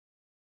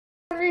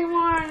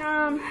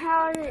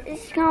How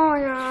is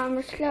going?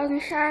 It's Logan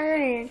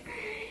Cheyenne.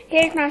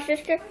 Here's my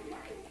sister.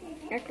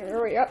 I have to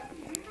hurry up.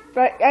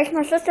 But that's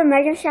my sister,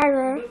 Megan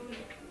Shira.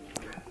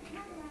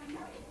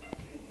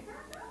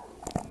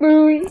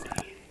 Boo,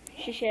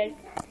 she said.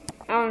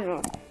 I don't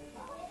know.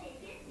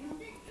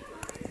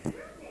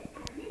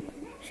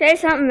 Say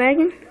something,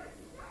 Megan.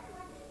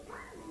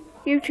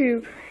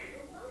 YouTube.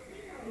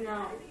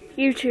 No.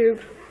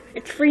 YouTube.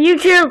 It's for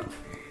YouTube.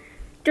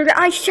 Do the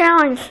ice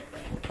challenge.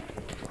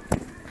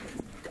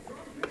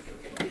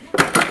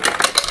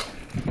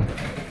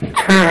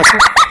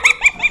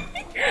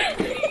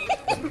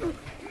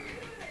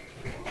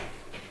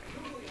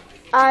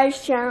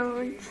 Ice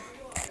challenge.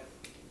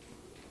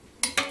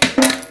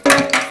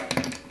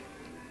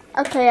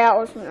 Okay, that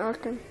wasn't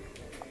working.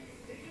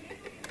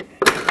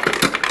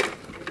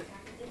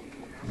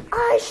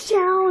 Ice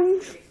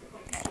challenge.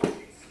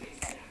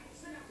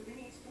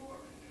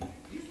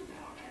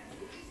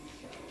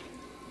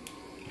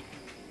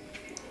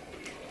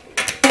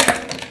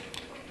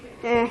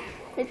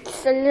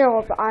 It's a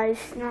little bit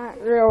ice, not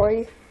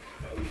really.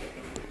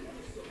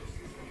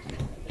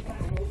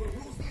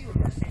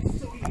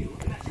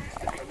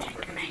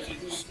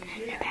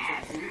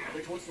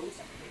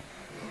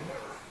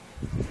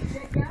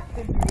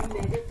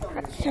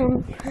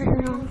 So put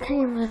it on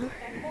camera.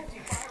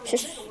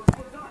 Just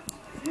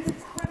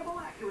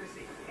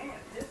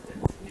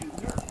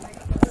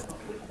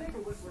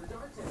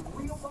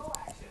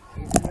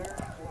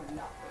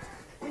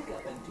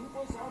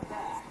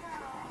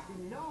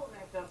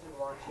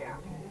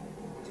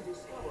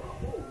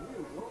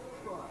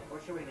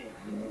What shall we name it?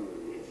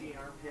 Itchy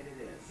Armpit it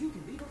is. You can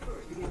be the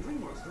first to get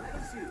DreamWorks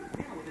Dragon 2,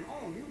 now with an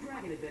all-new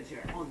Dragon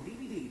Adventure on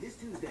DVD this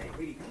Tuesday,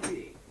 rated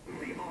PG.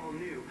 The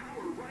all-new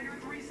Power Rider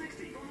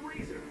 360 from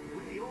Razer.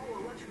 With the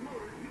all-electric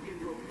motor, you can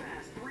throw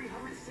fast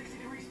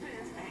 360-degree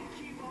spins and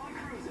keep on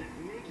cruising.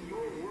 Make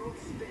your world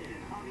spin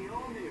on the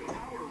all-new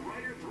Power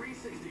Rider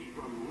 360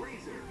 from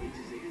Razer.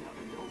 Ages 8 and up.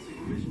 Adult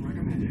supervision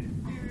recommended.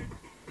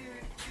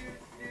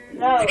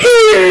 No.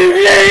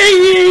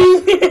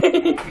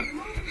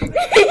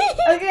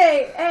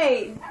 Okay,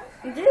 hey,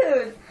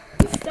 dude,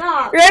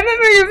 stop.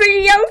 remember the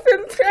video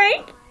from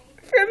Frank?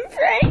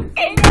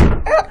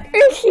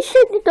 And she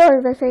should have gone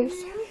in my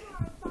face.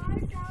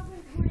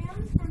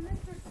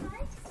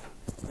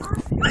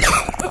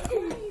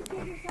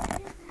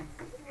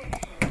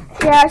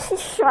 Yeah,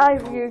 she's shy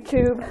of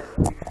YouTube.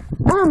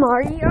 I'm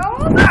Mario.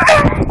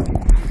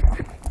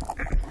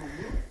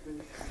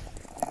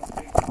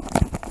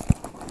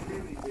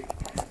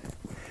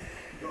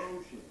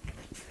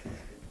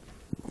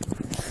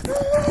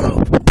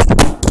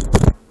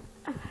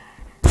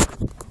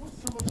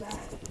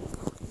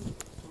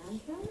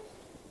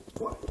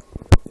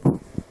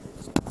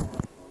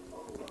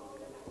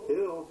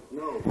 Ew,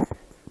 no.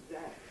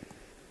 That.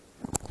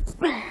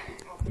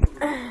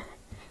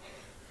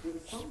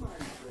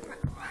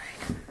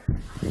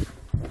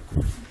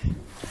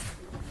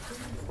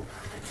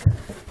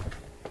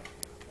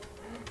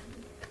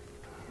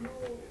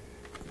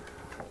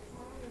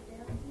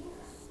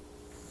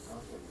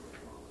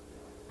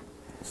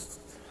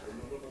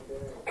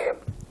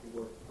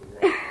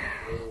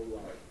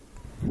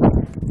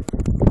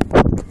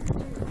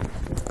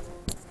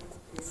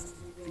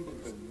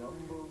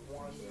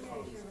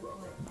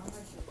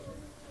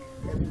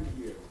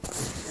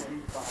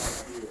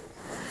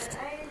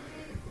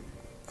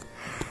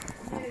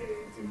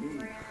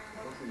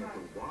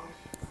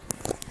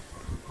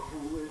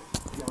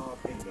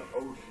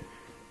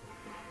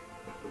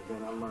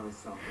 Then I learned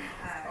something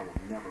I will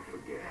never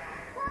forget.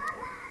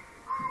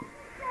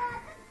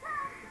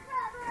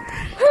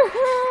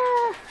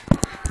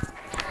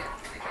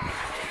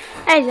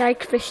 I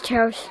like fish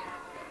toast.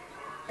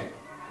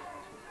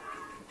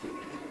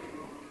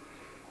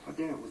 My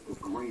dad was the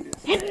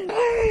greatest.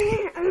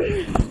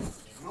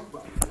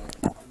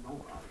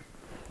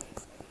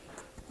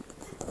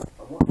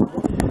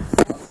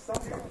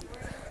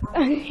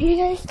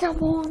 He is the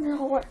one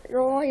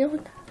royal.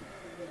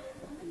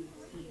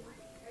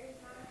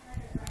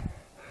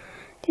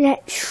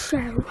 Let's show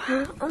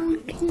her on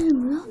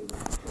camera.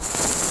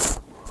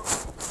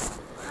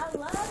 I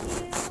love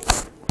you.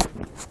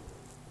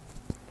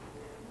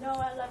 No,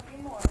 I love you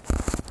more.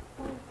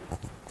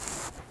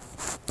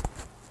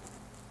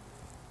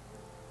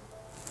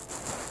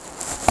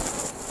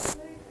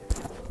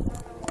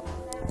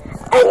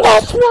 And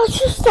that's my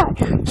sister.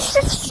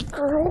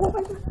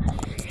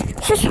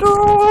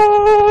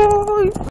 Subscribe.